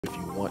If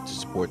you want to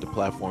support the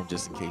platform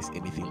just in case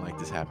anything like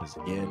this happens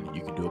again, you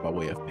can do it by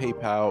way of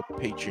PayPal,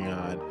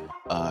 Patreon,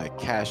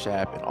 Cash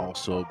App, and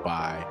also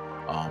by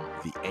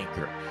the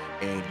Anchor.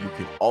 And you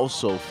can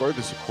also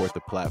further support the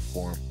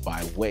platform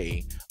by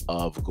way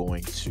of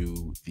going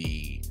to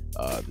the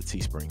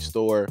Teespring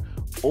store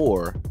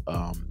or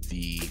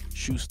the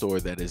shoe store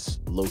that is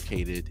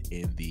located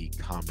in the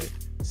comment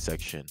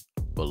section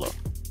below.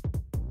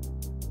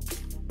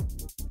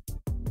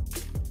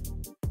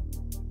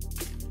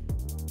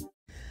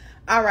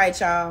 All right,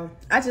 y'all.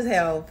 I just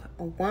have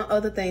one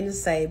other thing to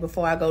say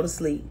before I go to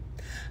sleep.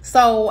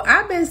 So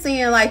I've been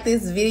seeing like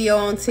this video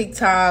on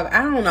TikTok.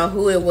 I don't know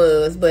who it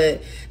was,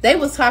 but they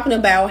was talking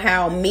about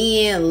how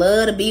men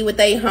love to be with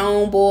their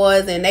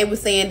homeboys, and they were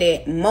saying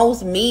that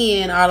most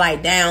men are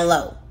like down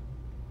low.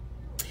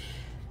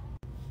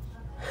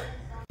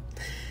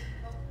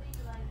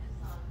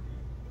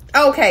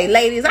 Okay,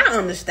 ladies, I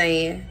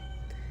understand.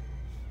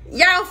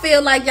 Y'all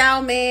feel like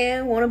y'all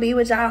man want to be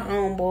with y'all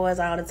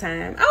homeboys all the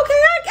time. Okay,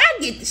 I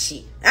get the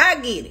shit. I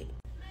get it.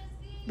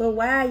 But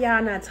why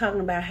y'all not talking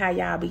about how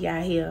y'all be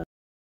out here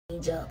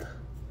each other?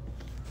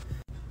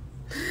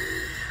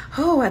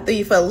 Oh, I threw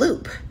you for a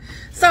loop.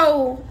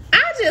 So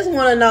I just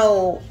want to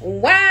know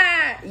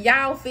why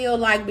y'all feel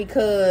like,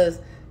 because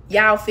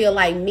y'all feel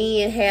like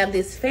men have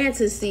this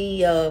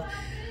fantasy of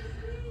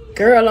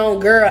girl on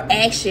girl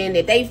action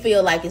that they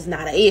feel like it's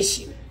not an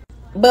issue.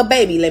 But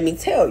baby, let me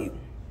tell you,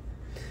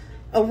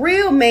 a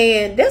real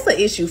man, that's an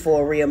issue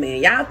for a real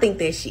man. Y'all think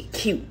that shit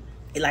cute,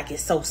 like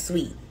it's so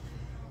sweet.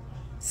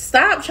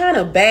 Stop trying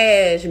to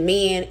bash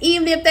men,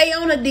 even if they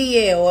on a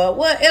DL or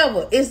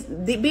whatever. It's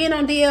being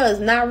on DL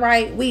is not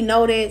right. We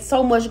know that.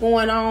 So much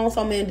going on,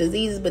 so many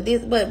diseases,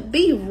 but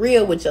be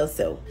real with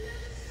yourself.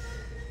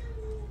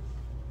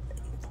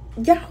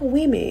 Y'all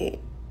women,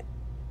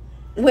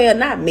 well,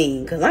 not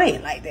me, because I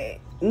ain't like that.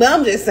 But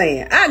I'm just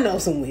saying, I know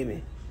some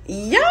women.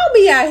 Y'all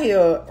be out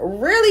here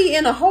really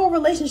in a whole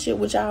relationship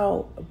with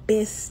y'all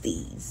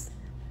besties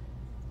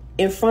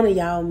in front of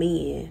y'all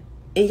men.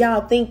 And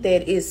y'all think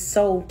that it's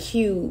so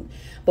cute.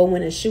 But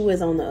when a shoe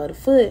is on the other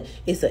foot,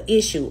 it's an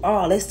issue.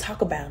 Oh, let's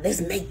talk about it.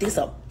 Let's make this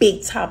a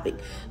big topic.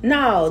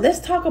 No, let's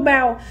talk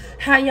about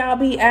how y'all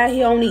be out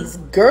here on these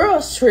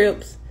girls'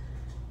 trips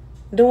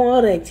doing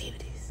other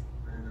activities.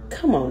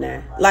 Come on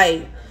now.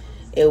 Like,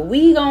 if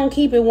we gonna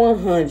keep it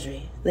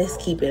 100, let's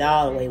keep it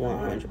all the way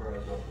 100.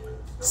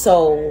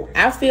 So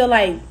I feel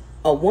like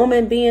a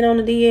woman being on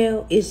the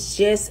DL is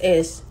just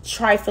as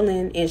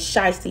trifling and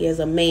shysty as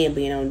a man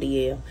being on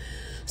DL.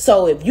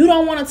 So if you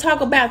don't want to talk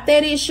about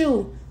that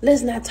issue,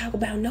 let's not talk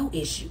about no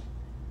issue.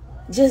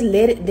 Just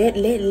let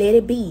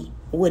it be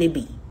what it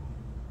be.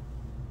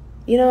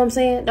 You know what I'm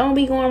saying? Don't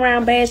be going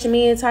around bashing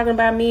men, talking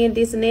about men,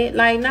 this and that.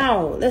 Like,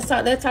 no, let's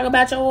talk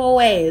about your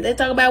whole ass. Let's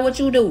talk about what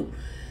you do.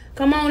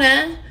 Come on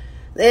now.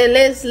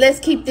 Let's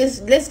keep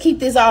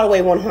this all the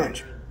way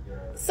 100.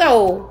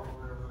 So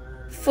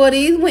for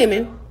these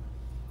women,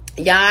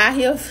 y'all out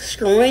here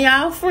screwing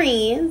y'all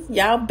friends,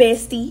 y'all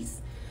besties.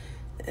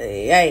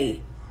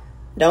 Hey,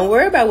 don't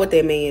worry about what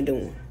that man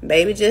doing.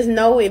 Baby, just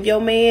know if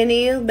your man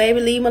is, baby,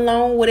 leave him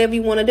alone, whatever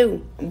you want to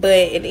do.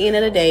 But at the end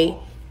of the day,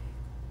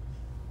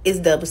 it's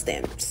double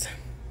standards.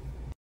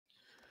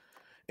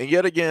 And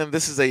yet again,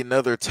 this is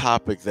another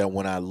topic that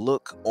when I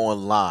look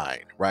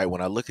online, right,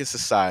 when I look at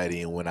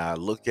society and when I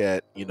look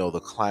at, the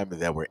climate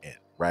that we're in,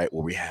 right,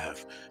 where we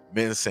have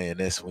men saying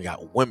this, we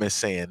got women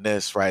saying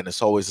this, right, and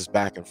it's always this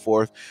back and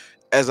forth.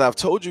 As I've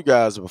told you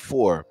guys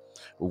before,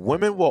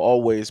 women will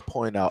always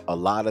point out a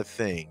lot of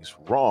things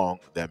wrong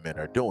that men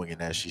are doing.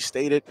 And as she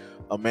stated,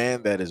 a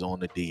man that is on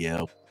the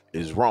DL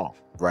is wrong,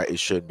 right? It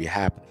shouldn't be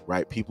happening,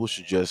 right? People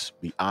should just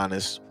be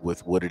honest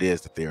with what it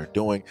is that they are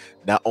doing,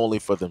 not only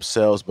for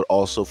themselves, but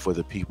also for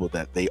the people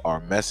that they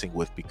are messing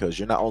with, because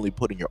you're not only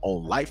putting your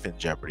own life in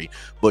jeopardy,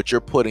 but you're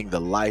putting the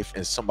life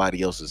and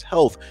somebody else's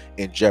health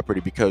in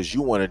jeopardy because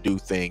you want to do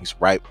things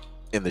right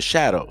in the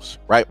shadows,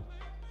 right?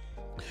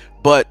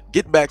 But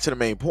getting back to the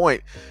main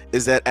point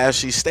is that, as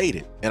she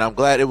stated, and I'm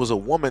glad it was a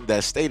woman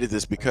that stated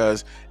this,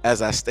 because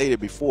as I stated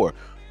before,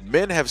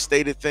 men have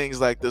stated things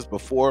like this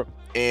before,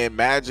 and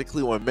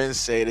magically when men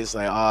say it, it's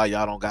like, oh,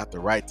 y'all don't got the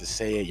right to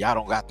say it, y'all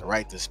don't got the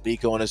right to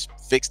speak on this,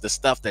 fix the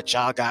stuff that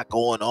y'all got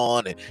going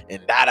on,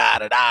 and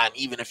da-da-da-da, and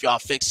even if y'all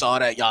fix all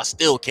that, y'all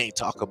still can't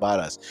talk about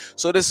us.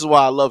 So this is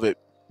why I love it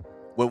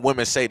when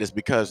women say this,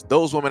 because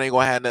those women ain't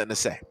gonna have nothing to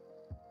say.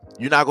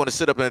 You're not going to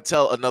sit up and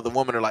tell another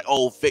woman, or like,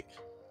 oh, fix.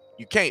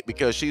 You can't,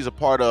 because she's a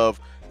part of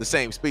the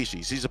same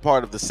species. She's a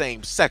part of the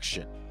same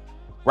section,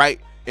 right?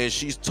 And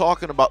she's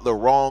talking about the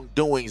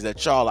wrongdoings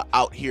that y'all are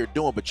out here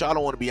doing, but y'all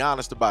don't want to be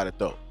honest about it,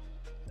 though.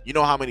 You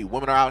know how many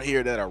women are out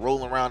here that are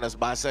rolling around as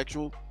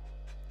bisexual?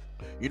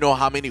 You know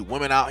how many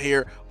women out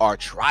here are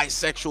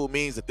trisexual,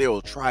 means that they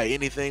will try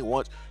anything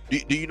once?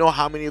 Do you know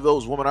how many of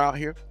those women are out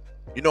here?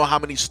 You know how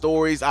many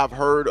stories I've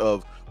heard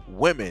of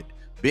women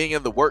being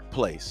in the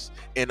workplace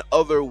and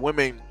other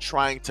women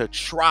trying to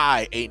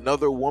try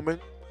another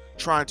woman,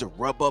 trying to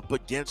rub up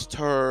against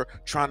her,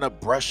 trying to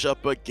brush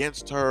up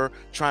against her,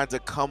 trying to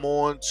come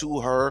on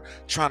to her,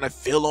 trying to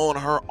feel on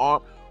her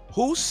arm.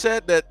 Who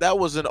said that that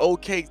was an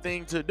okay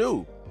thing to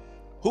do?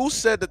 Who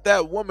said that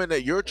that woman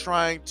that you're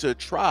trying to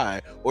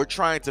try or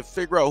trying to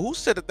figure out, who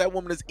said that that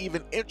woman is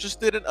even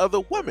interested in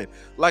other women?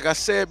 Like I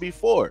said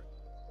before,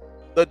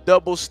 the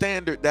double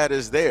standard that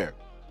is there.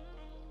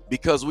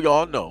 Because we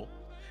all know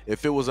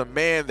if it was a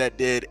man that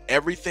did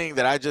everything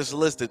that I just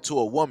listed to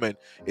a woman,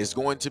 it's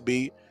going to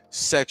be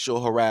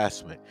sexual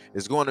harassment.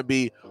 It's going to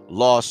be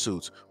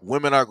lawsuits.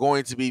 Women are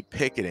going to be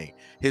picketing.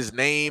 His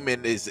name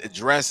and his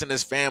address and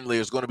his family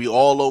is going to be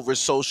all over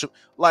social.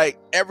 Like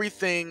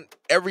everything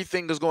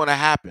is going to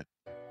happen.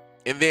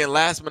 And then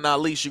last but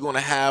not least, you're going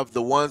to have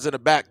the ones in the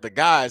back, the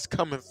guys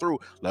coming through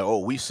like, oh,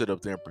 we sit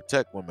up there and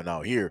protect women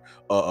out here.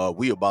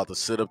 We about to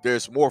sit up there.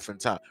 It's morphin'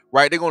 time,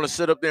 right? They're going to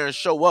sit up there and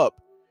show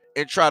up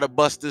and try to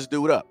bust this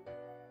dude up.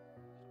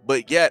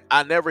 But yet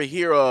I never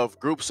hear of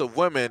groups of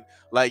women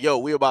like, yo,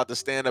 we about to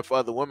stand up for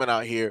other women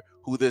out here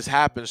who this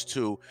happens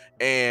to,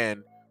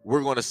 and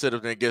we're going to sit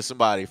up there and get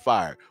somebody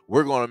fired.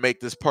 We're going to make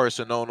this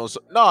person known.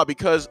 No,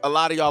 because a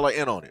lot of y'all are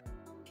in on it.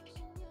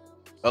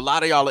 A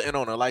lot of y'all are in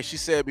on it. Like she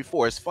said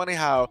before, it's funny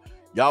how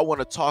y'all want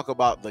to talk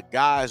about the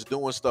guys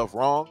doing stuff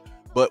wrong,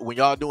 but when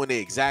y'all doing the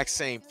exact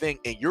same thing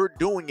and you're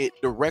doing it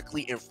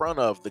directly in front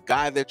of the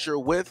guy that you're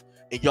with,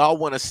 and y'all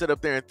want to sit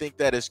up there and think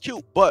that is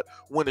cute, but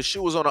when the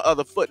shoe is on the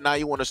other foot, now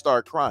you want to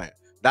start crying.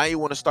 Now you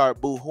want to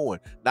start boo-hooing.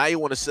 Now you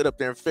want to sit up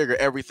there and figure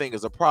everything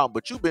is a problem.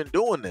 But you've been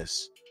doing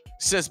this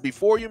since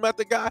before you met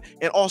the guy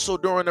and also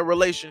during the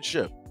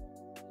relationship.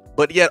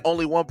 But yet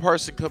only one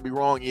person could be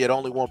wrong, yet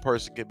only one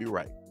person can be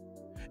right.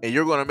 And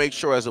you're going to make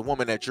sure as a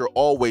woman that you're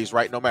always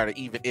right, no matter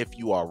even if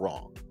you are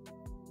wrong.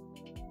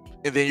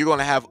 And then you're going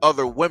to have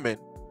other women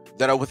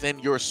that are within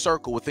your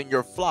circle, within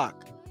your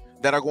flock,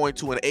 that are going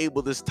to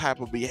enable this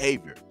type of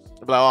behavior.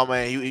 Like, oh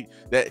man,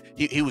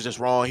 he was just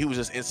wrong. He was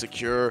just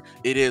insecure.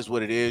 It is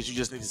what it is. You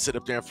just need to sit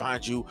up there and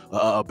find you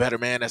a better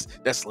man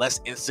that's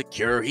less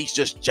insecure. He's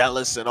just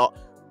jealous and all.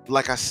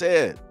 Like I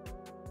said,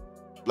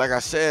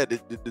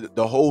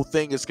 the whole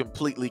thing is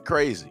completely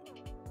crazy.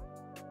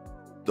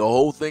 The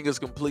whole thing is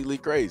completely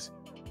crazy.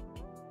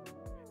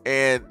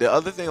 And the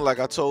other thing, like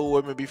I told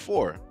women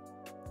before,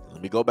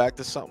 let me go back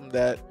to something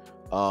that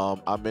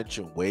I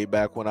mentioned way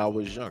back when I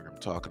was younger. I'm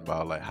talking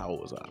about, like, how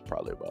old was I?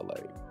 Probably about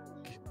like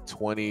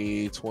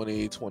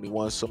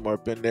 21, somewhere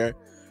up in there,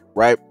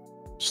 right?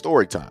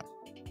 Story time.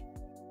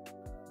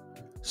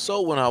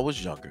 So when I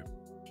was younger,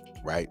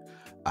 right,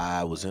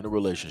 I was in a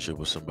relationship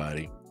with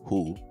somebody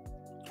who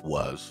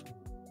was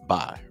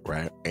bi,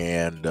 right?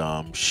 And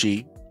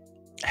she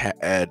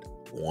had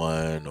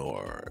one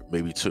or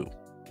maybe two,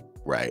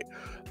 right?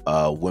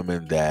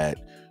 Women that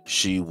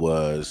she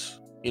was,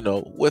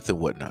 with and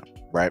whatnot,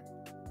 right?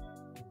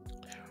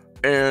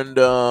 And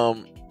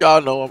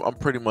y'all know I'm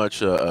pretty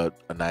much a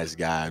nice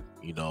guy,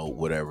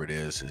 whatever it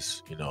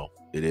is,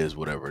 it is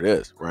whatever it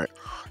is, right?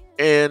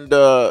 And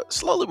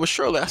slowly but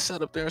surely, I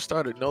sat up there and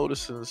started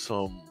noticing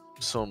some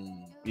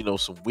some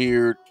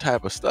weird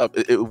type of stuff.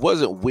 It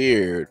wasn't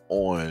weird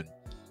on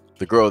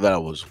the girl that I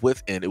was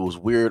with, and it was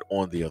weird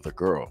on the other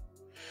girl,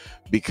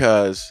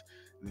 because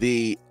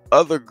the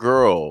other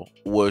girl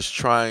was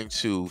trying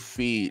to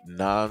feed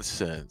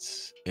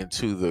nonsense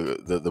into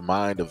the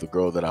mind of the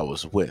girl that I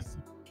was with,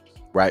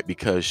 right?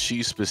 Because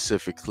she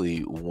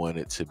specifically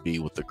wanted to be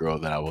with the girl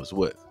that I was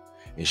with,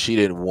 and she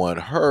didn't want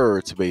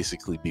her to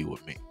basically be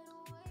with me.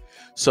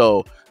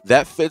 So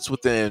that fits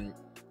within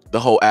the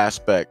whole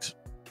aspect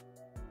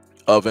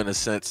of, in a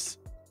sense,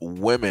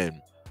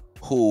 women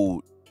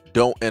who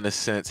don't, in a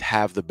sense,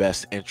 have the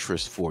best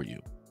interest for you,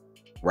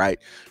 right?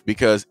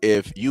 Because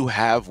if you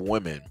have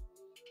women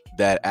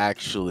that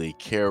actually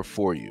care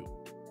for you,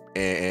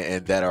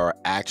 and that are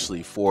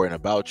actually for and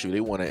about you, they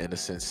want to, in a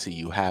sense, see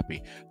you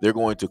happy. They're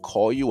going to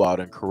call you out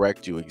and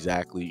correct you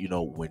exactly,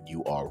 when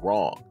you are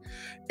wrong.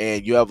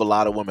 And you have a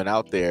lot of women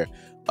out there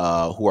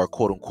who are,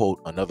 quote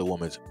unquote, another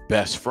woman's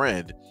best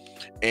friend,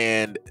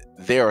 and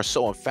they are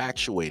so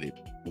infatuated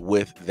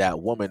with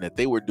that woman that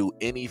they would do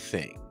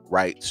anything,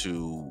 right,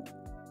 to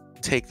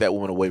take that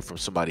woman away from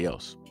somebody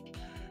else,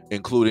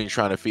 including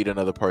trying to feed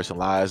another person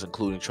lies,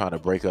 including trying to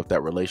break up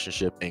that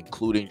relationship,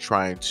 including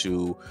trying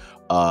to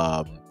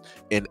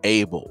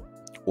enable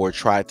or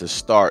try to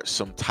start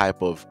some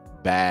type of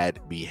bad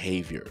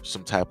behavior,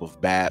 some type of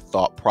bad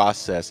thought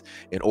process,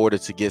 in order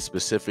to get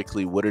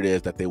specifically what it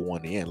is that they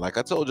want in. Like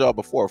I told y'all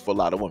before, for a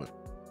lot of women,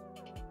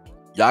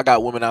 y'all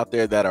got women out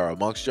there that are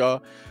amongst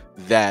y'all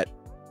that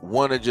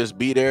want to just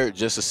be there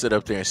just to sit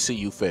up there and see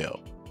you fail,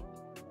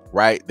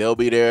 right? They'll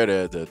be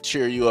there to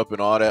cheer you up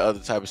and all that other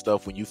type of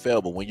stuff when you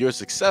fail. But when you're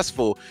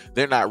successful,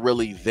 they're not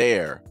really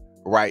there,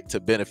 right,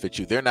 to benefit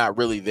you. They're not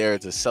really there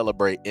to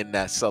celebrate in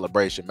that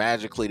celebration.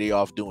 Magically, they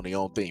off doing their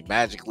own thing.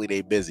 Magically,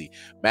 they busy.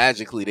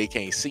 Magically, they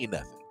can't see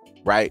nothing,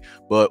 right?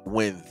 But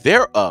when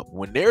they're up,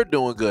 when they're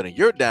doing good and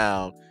you're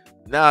down,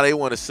 now they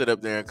want to sit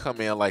up there and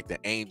come in like the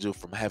angel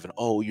from heaven.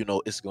 Oh,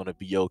 it's going to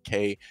be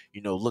okay.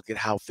 Look at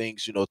how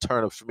things,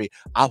 turn up for me.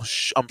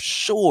 I'm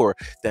sure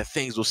that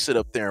things will sit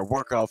up there and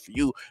work out for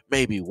you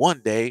maybe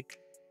one day,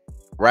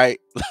 right?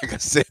 Like I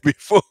said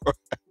before.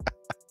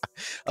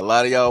 A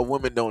lot of y'all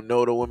women don't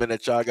know the women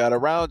that y'all got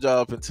around y'all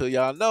up until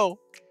y'all know.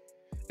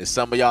 And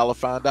some of y'all will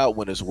find out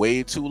when it's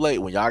way too late,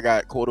 when y'all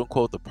got quote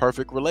unquote the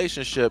perfect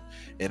relationship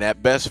and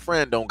that best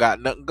friend don't got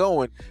nothing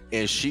going,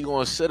 and she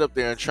gonna sit up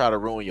there and try to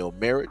ruin your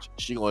marriage.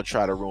 She gonna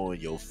try to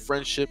ruin your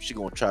friendship. She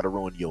gonna try to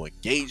ruin your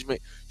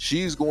engagement.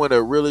 She's going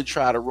to really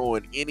try to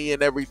ruin any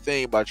and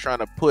everything by trying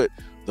to put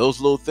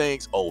those little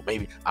things. Oh,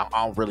 maybe I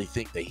don't really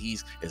think that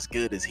he's as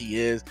good as he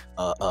is.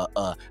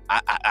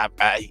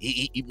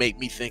 He made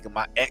me think of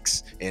my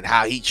ex and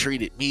how he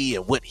treated me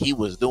and what he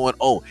was doing.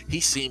 Oh, he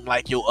seemed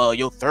like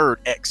your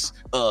third ex,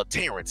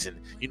 Terrence, and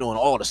and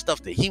all the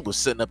stuff that he was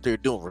sitting up there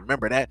doing.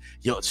 Remember that?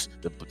 Yo, it's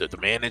the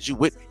man that you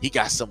with, he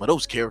got some of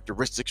those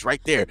characteristics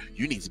right there.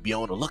 You need to be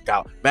on the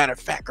lookout. Matter of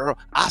fact, girl,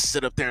 I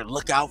sit up there and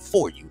look out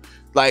for you.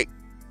 Like,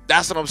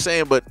 that's what I'm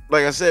saying. But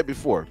like I said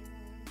before,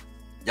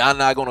 y'all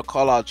not gonna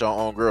call out your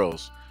own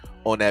girls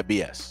on that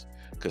BS,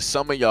 because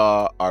some of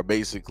y'all are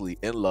basically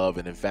in love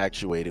and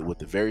infatuated with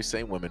the very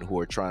same women who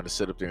are trying to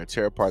sit up there and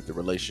tear apart the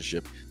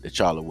relationship that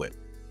y'all are with.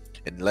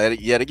 And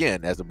yet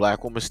again, as the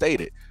black woman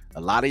stated,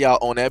 a lot of y'all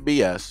on that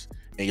BS,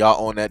 and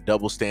y'all on that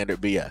double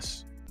standard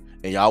BS.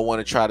 And y'all want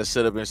to try to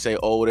sit up and say,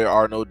 oh, there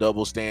are no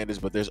double standards,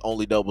 but there's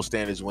only double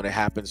standards when it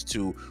happens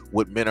to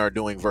what men are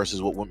doing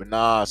versus what women.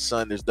 Nah,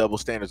 son, there's double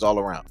standards all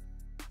around.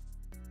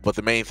 But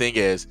the main thing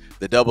is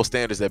the double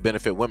standards that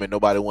benefit women.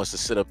 Nobody wants to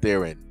sit up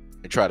there and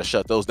try to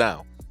shut those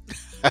down.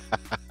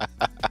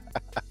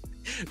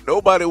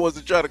 Nobody wants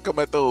to try to come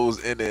at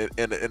those in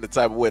the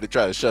type of way to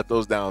try to shut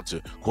those down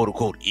to quote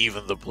unquote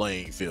even the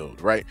playing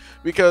field, right?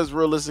 Because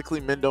realistically,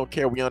 men don't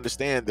care. We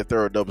understand that there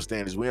are double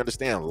standards. We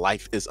understand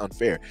life is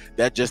unfair.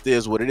 That just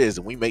is what it is,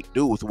 and we make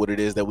do with what it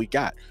is that we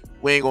got.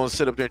 We ain't gonna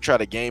sit up there and try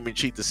to game and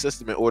cheat the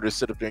system in order to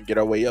sit up there and get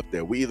our way up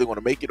there. We either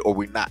gonna make it or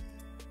we not.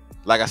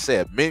 Like I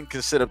said, men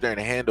can sit up there and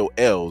handle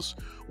L's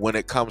when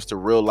it comes to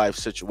real life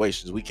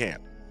situations. We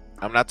can't.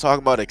 I'm not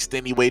talking about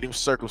extenuating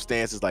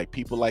circumstances like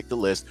people like to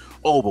list.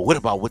 Oh, but what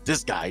about what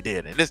this guy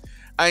did? And this,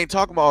 I ain't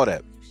talking about all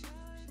that.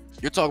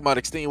 You're talking about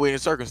extenuating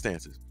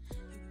circumstances.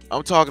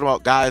 I'm talking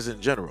about guys in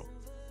general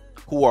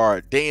who are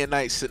day and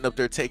night sitting up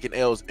there taking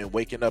L's and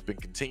waking up and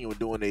continuing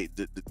doing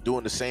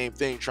doing the same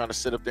thing, trying to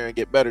sit up there and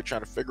get better,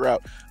 trying to figure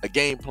out a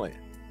game plan.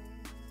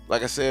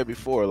 Like I said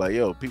before, like,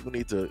 yo, people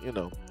need to,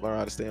 learn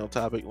how to stay on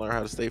topic, learn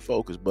how to stay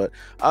focused. But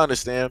I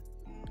understand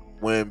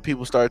when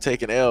people start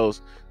taking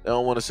L's, they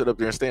don't want to sit up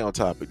there and stay on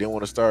topic. They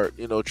want to start,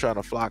 trying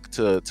to flock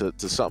to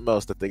something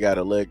else that they got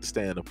a leg to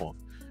stand upon.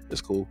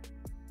 It's cool.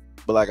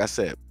 But like I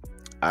said,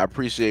 I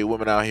appreciate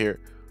women out here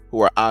who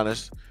are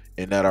honest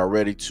and that are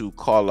ready to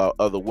call out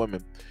other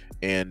women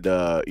and,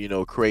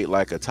 create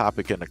like a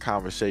topic and a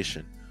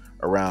conversation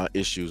around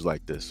issues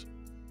like this.